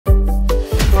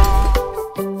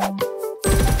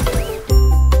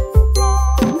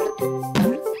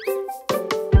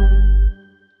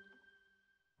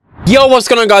Yo, what's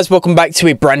going on, guys? Welcome back to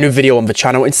a brand new video on the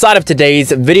channel. Inside of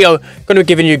today's video, I'm going to be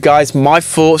giving you guys my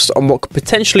thoughts on what could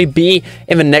potentially be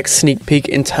in the next sneak peek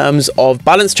in terms of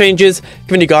balance changes,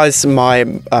 giving you guys my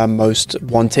most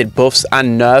wanted buffs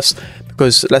and nerfs.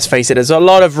 Because let's face it, there's a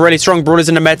lot of really strong brawlers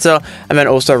in the meta, and then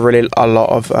also really a lot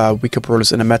of weaker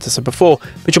brawlers in the meta. So before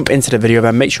we jump into the video,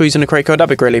 then make sure you're using the create code. That'd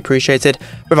be greatly appreciated.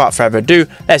 Without further ado,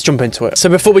 let's jump into it. So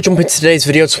before we jump into today's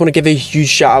video, I just want to give a huge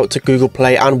shout out to Google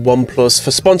Play and OnePlus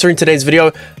for sponsoring today's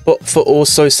video, but for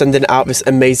also sending out this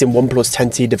amazing OnePlus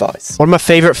 10T device. One of my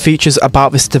favorite features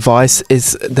about this device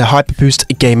is the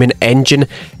HyperBoost gaming engine.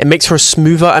 It makes for a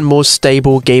smoother and more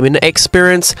stable gaming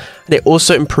experience, and it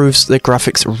also improves the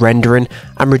graphics rendering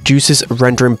and reduces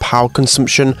rendering power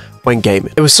consumption when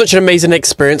gaming. It was such an amazing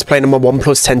experience playing on my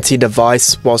OnePlus 10T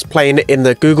device whilst playing in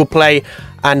the Google Play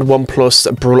and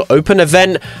OnePlus Brawl Open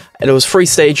event. And there was 3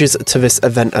 stages to this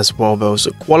event as well. There was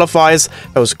qualifiers,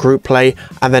 there was group play,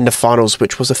 and then the finals,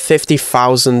 which was a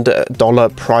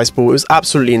 $50,000 prize pool. It was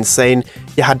absolutely insane.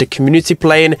 You had the community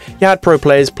playing, you had pro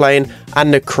players playing,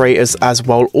 and the creators as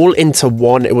well, all into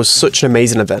one. It was such an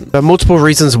amazing event. There are multiple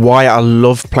reasons why I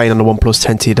love playing on the OnePlus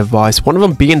 10T device. One of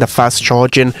them being the fast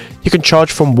charging. You can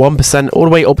charge from 1% all the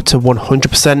way up to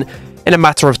 100% in a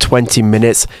matter of 20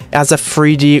 minutes. It has a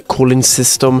 3D cooling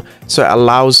system, so it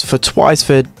allows for twice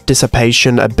the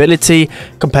dissipation ability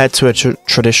compared to a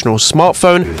traditional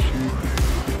smartphone.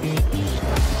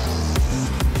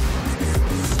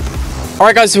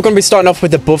 Alright guys, so we're going to be starting off with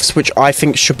the buffs, which I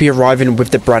think should be arriving with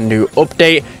the brand new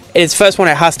update. Its first one,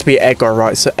 it has to be EDGAR,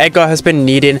 right? So EDGAR has been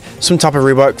needing some type of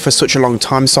rework for such a long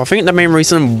time. So I think the main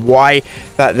reason why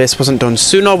that this wasn't done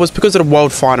sooner was because of the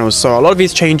World Finals. So a lot of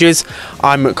these changes,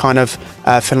 I'm kind of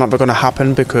feeling like they're going to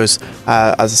happen because,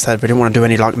 as I said, we didn't want to do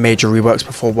any like major reworks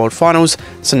before World Finals.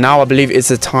 So now I believe it's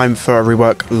the time for a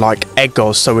rework like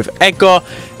EDGAR. So with EDGAR,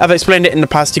 I've explained it in the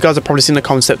past. You guys have probably seen the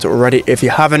concept already. If you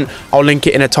haven't, I'll link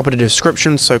it in the top of the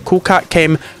description. So CoolCat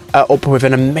came up with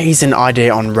an amazing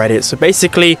idea on Reddit. So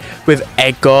basically with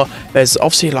EDGAR, there's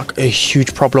obviously like a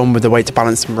huge problem with the way to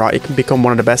balance him, right? He can become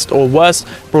one of the best or worst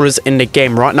brawlers in the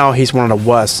game. Right now he's one of the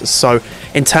worst. So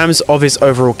in terms of his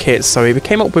overall kit, so he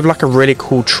came up with like a really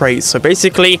cool trait. So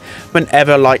basically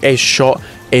whenever like a shot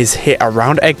is hit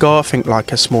around EDGAR, I think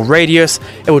like a small radius,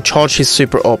 it will charge his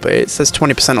super up. It says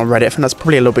 20% on Reddit. I think that's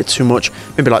probably a little bit too much,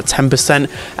 maybe like 10%.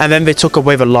 And then they took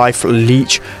away the life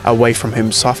leech away from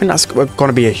him. So I think that's going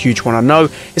to be a huge one. I know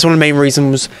it's one of the main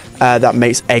reasons that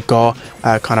makes EDGAR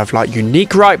kind of like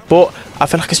unique, right? But I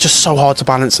feel like it's just so hard to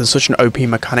balance and such an OP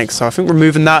mechanic. So I think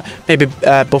removing that, maybe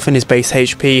buffing his base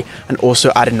HP and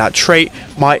also adding that trait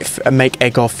might make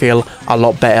EDGAR feel a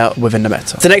lot better within the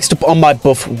meta. So next up on my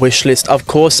buff wish list, of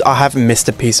course, I have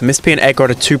Mr. P. So Mr. P and EDGAR are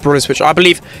the 2 brawlers which I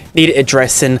believe need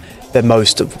addressing the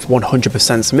most,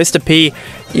 100%. So Mr. P,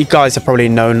 you guys have probably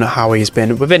known how he's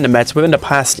been within the meta within the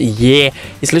past year.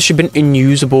 He's literally been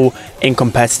unusable in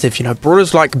competitive. You know,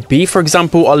 brawlers like B, for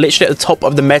example, are literally at the top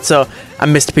of the meta,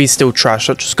 and Mr. P is still trash.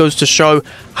 That just goes to show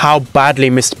how badly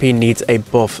Mr. P needs a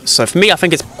buff. So for me, I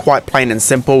think it's quite plain and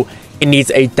simple. It needs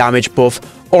a damage buff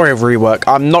or a rework.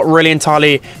 I'm not really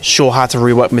entirely sure how to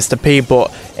rework Mr. P,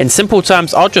 but in simple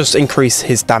terms, I'll just increase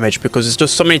his damage because there's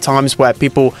just so many times where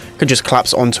people can just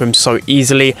collapse onto him so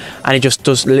easily and he just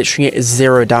does literally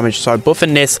 0 damage. So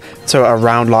buffing this to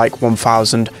around like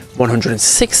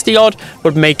 1,160 odd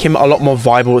would make him a lot more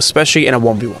viable, especially in a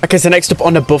 1v1. Okay, so next up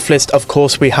on the buff list, of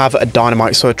course, we have a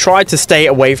Dynamite. So I tried to stay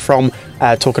away from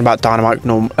talking about Dynamite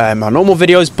my normal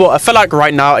videos, but I feel like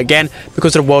right now, again,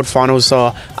 because the World Finals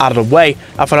are out of the way,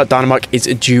 I feel like Dynamite is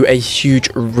due a huge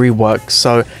rework.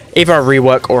 So either a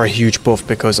rework or a huge buff,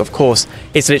 because of course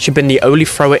it's literally been the only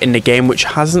thrower in the game which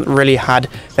hasn't really had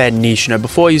their niche. You know,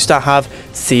 before you used to have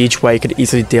Siege where you could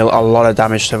easily deal a lot of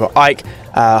damage to the Ike.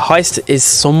 Heist is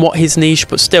somewhat his niche,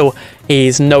 but still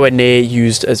he's nowhere near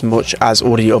used as much as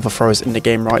all the other throwers in the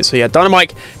game, right? So yeah,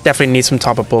 Dynamite definitely needs some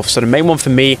type of buff. So the main one for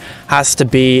me has to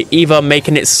be either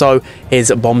making it so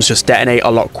his bombs just detonate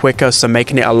a lot quicker, so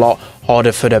making it a lot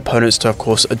harder for the opponents to, of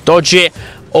course, dodge it,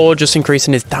 or just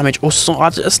increasing his damage. Also, I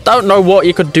just don't know what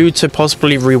you could do to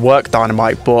possibly rework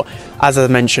Dynamite, but as I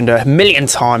mentioned a million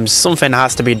times, something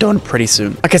has to be done pretty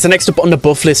soon. Okay, so next up on the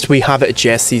buff list, we have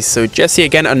Jesse. So Jesse,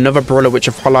 again, another brawler which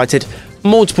I've highlighted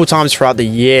multiple times throughout the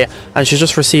year, and she's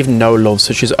just received no love.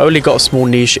 So she's only got a small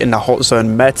niche in the hot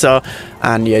zone meta,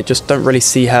 and yeah, just don't really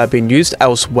see her being used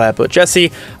elsewhere. But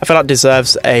Jessie, I feel like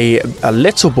deserves a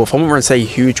little buff. I wouldn't want to say a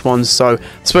huge one. So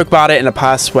I spoke about it in the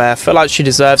past where I feel like she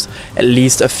deserves at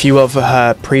least a few of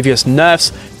her previous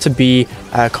nerfs to be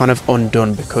kind of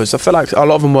undone, because I feel like a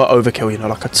lot of them were overkill, you know,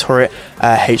 like a turret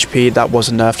HP that was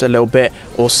nerfed a little bit,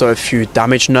 also a few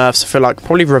damage nerfs. I feel like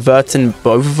probably reverting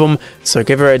both of them, so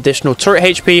give her additional turret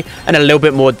HP and a little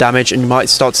bit more damage, and you might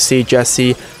start to see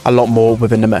Jessie a lot more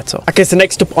within the meta. Okay, so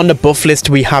next up on the buff list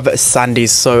we have Sandy.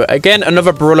 So again,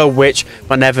 another brawler which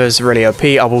whenever is really OP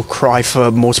I will cry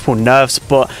for multiple nerfs,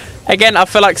 but again I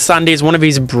feel like Sandy is one of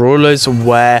these brawlers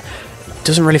where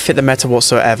doesn't really fit the meta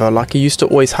whatsoever. Like, he used to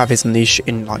always have his niche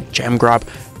in like gem grab.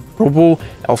 Brawl,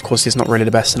 of course, he's not really the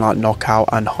best in like knockout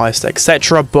and heist,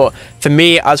 etc. But for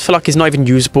me, I feel like he's not even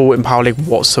usable in Power League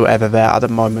whatsoever there at the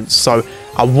moment. So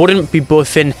I wouldn't be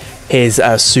buffing his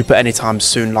super anytime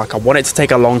soon. Like, I want it to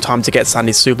take a long time to get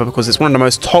Sandy's super, because it's one of the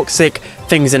most toxic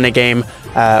things in the game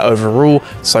overall.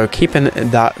 So keeping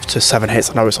that to 7 hits,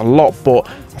 I know it's a lot, but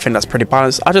I think that's pretty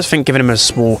balanced. I just think giving him a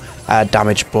small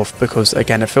damage buff, because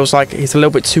again, it feels like he's a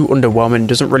little bit too underwhelming,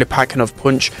 doesn't really pack enough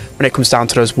punch when it comes down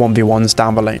to those 1v1s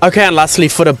down the lane. Okay, and lastly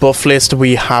for the buff list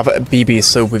we have BB.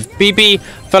 So with BB,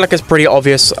 I feel like it's pretty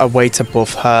obvious a way to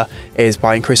buff her is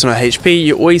by increasing her HP.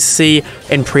 You always see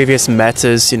in previous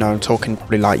metas, you know, I'm talking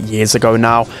probably like years ago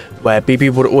now, where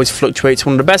BB would always fluctuate to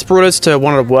one of the best brawlers to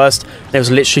one of the worst, and it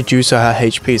was literally due to her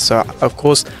HP. So of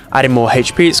course, adding more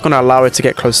HP, it's going to allow her to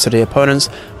get close to the opponents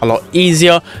a lot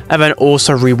easier, and then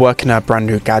also reworking her brand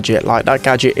new gadget. Like, that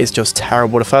gadget is just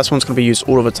terrible. The first one's going to be used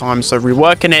all of the time, so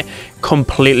reworking it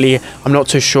completely, I'm not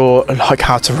too sure like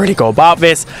how to really go about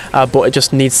this, but it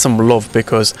just needs some love,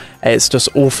 because it's just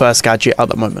all first gadget at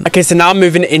the moment. Okay, so now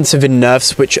moving into the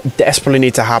nerfs which desperately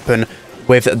need to happen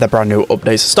with the brand new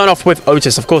updates. Starting off with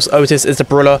Otis. Of course, Otis is the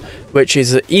brawler which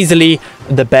is easily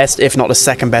the best, if not the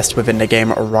second best within the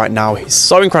game right now. He's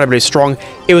so incredibly strong.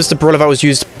 It was the brawler that was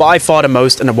used by far the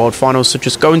most in the world finals, so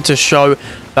just going to show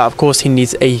that of course he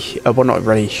needs well, not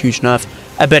really a huge nerf,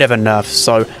 a bit of a nerf.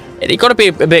 So you got to be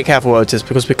a bit careful with Otis,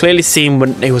 because we clearly seen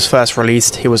when he was first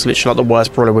released, he was literally like the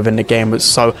worst brawler within the game.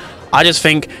 So I just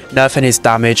think nerfing his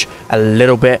damage a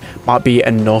little bit might be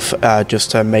enough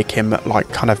just to make him like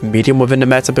kind of medium within the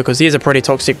meta, because he is a pretty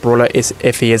toxic brawler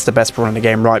if he is the best brawler in the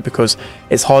game, right? Because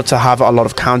it's hard to have a lot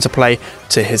of counterplay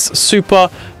to his super,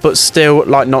 but still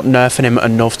like not nerfing him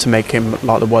enough to make him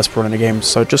like the worst brawler in the game.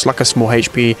 So just like a small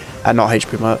HP, not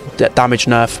HP, damage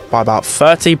nerf by about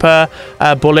 30 per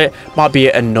bullet might be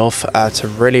enough to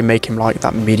really make him like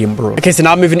that medium brawler. Okay, so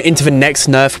now moving into the next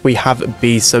nerf, we have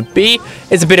B. So B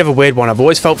is a bit of a weird one. I've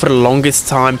always felt for the longest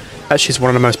time that she's one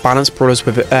of the most balanced brawlers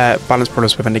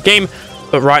within the game,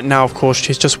 but right now of course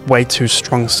she's just way too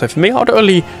strong. So for me, I'd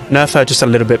only nerf her just a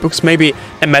little bit, because maybe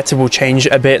the meta will change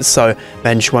a bit, so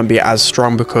then she won't be as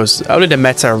strong, because only the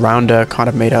meta around her kind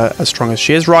of made her as strong as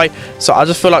she is, right? So I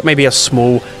just feel like maybe a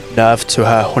small nerf to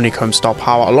her honeycomb star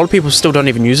power. A lot of people still don't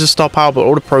even use the star power, but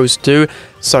all the pros do.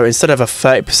 So instead of a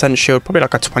 30% shield, probably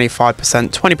like a 25%,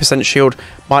 20% shield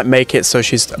might make it so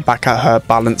she's back at her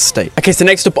balanced state. Okay, so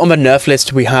next up on the nerf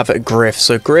list, we have Griff.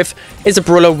 So Griff is a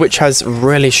brawler which has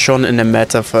really shone in the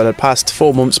meta for the past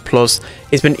 4 months plus.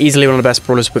 He's been easily one of the best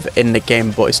brawlers within the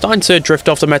game, but it's starting to drift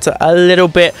off the meta a little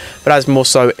bit, but that's more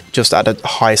so just at the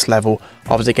highest level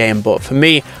of the game. But for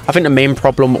me, I think the main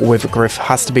problem with Griff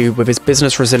has to be with his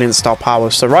business resilient star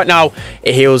power. So right now,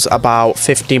 it heals about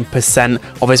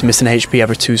 15% of his missing HP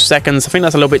every 2 seconds. I think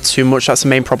that's a little bit too much. That's the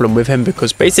main problem with him,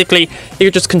 because basically he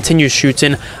could just continue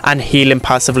shooting and healing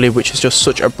passively, which is just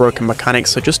such a broken mechanic.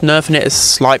 So just nerfing it a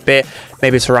slight bit,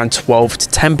 maybe it's around 12 to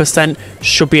 10%,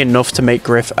 should be enough to make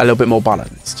Griff a little bit more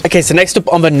balanced. Okay, so next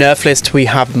up on the nerf list, we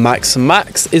have Max.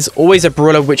 Max is always a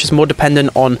brawler which is more dependent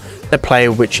on the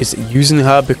player which is using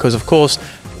her, because of course,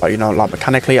 you know, like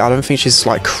mechanically, I don't think she's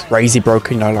like crazy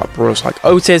broken, you know, like brawlers like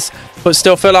Otis, but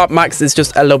still feel like Max is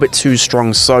just a little bit too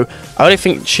strong. So I only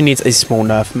think she needs a small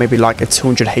nerf, maybe like a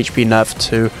 200 HP nerf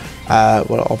to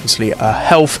well, obviously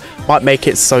health might make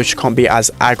it so she can't be as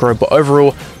aggro, but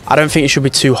overall I don't think it should be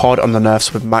too hard on the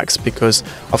nerfs with Max, because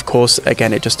of course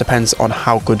again it just depends on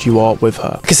how good you are with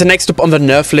her. Okay, so next up on the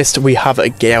nerf list we have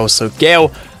Gale. So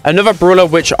Gale, another brawler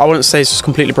which I wouldn't say is just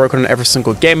completely broken on every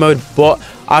single game mode, but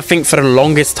I think for the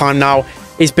longest time now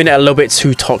he's been a little bit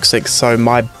too toxic. So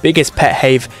my biggest pet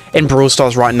hate in Brawl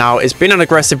Stars right now is being an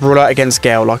aggressive brawler against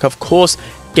Gale. Like, of course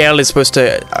Gale is supposed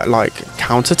to like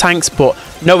counter tanks, but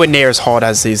nowhere near as hard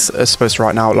as he's supposed to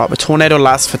right now. Like the tornado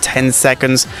lasts for 10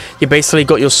 seconds. You basically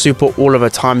got your super all of the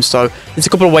time. So there's a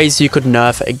couple of ways you could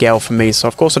nerf a Gale for me. So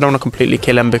of course I don't want to completely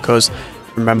kill him, because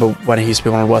remember when he used to be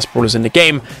one of the worst brawlers in the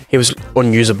game, he was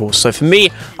unusable. So for me,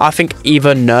 I think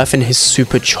either nerfing his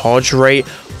super charge rate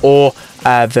or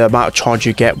the amount of charge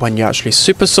you get when you actually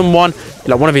super someone,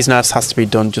 like one of these nerfs has to be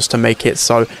done just to make it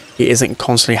so he isn't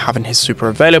constantly having his super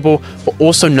available, but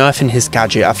also nerfing his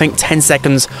gadget. I think 10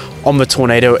 seconds on the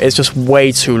tornado is just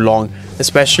way too long,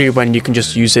 especially when you can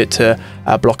just use it to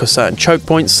block a certain choke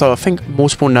point. So I think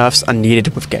multiple nerfs are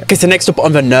needed with Gale. Okay, so next up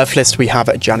on the nerf list we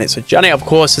have Janet. So Janet, of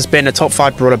course, has been a top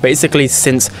 5 brawler basically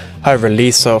since her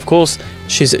release. So of course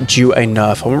she's due a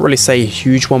nerf. I wouldn't really say a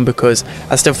huge one, because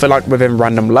I still feel like within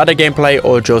random ladder gameplay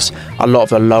or just a lot of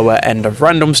the lower end of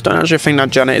randoms, don't actually think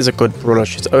that Janet is a good brawler.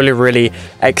 She's only really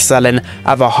excelling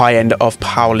at the high end of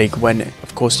Power League, when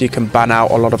of course you can ban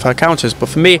out a lot of her counters. But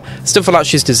for me, I still feel like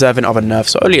she's deserving of a nerf,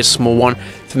 so only a small one.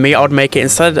 For me, I would make it,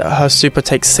 instead her super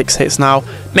takes 6 hits now,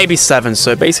 maybe 7.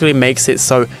 So it basically makes it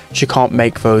so she can't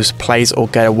make those plays or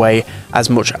get away as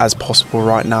much as possible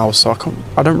right now. So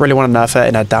I don't really want to nerf her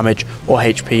in her damage or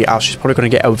HP, as she's probably going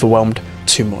to get overwhelmed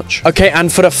too much. Okay,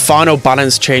 and for the final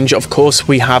balance change, of course,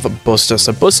 we have Buster.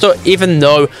 So Buster, even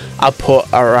though I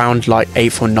put around like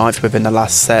 8th or 9th within the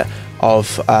last set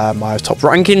of my top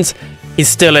rankings, he's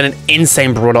still an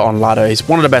insane brawler on ladder. He's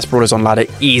one of the best brawlers on ladder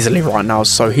easily right now.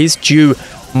 So he's due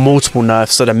multiple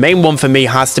nerfs. So the main one for me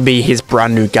has to be his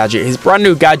brand new gadget. His brand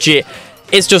new gadget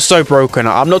is just so broken.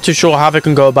 I'm not too sure how they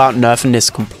can go about nerfing this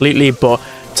completely, but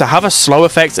to have a slow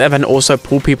effect and then also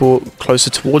pull people closer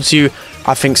towards you,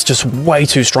 I think it's just way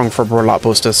too strong for a brawler like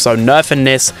Buster. So nerfing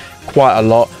this quite a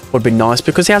lot would be nice,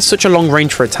 because he has such a long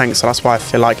range for a tank. So that's why I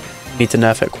feel like you need to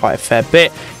nerf it quite a fair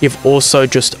bit. You've also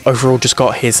just overall just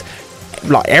got his,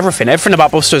 like everything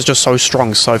about Buster is just so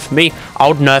strong. So for me, I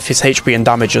would nerf his HP and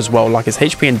damage as well. Like his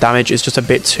HP and damage is just a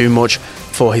bit too much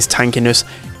for his tankiness.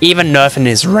 Even nerfing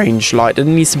his range, like there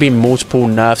needs to be multiple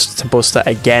nerfs to Buster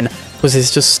again, because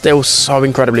it's just still so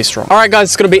incredibly strong. Alright guys,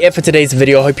 it's going to be it for today's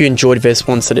video. I hope you enjoyed this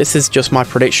one. So this is just my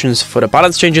predictions for the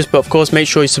balance changes, but of course make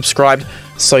sure you subscribe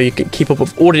so you can keep up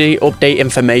with all the update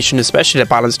information, especially the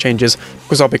balance changes,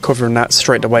 because I'll be covering that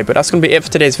straight away. But that's going to be it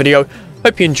for today's video.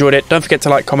 Hope you enjoyed it. Don't forget to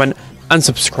like, comment and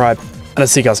subscribe, and I'll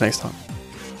see you guys next time.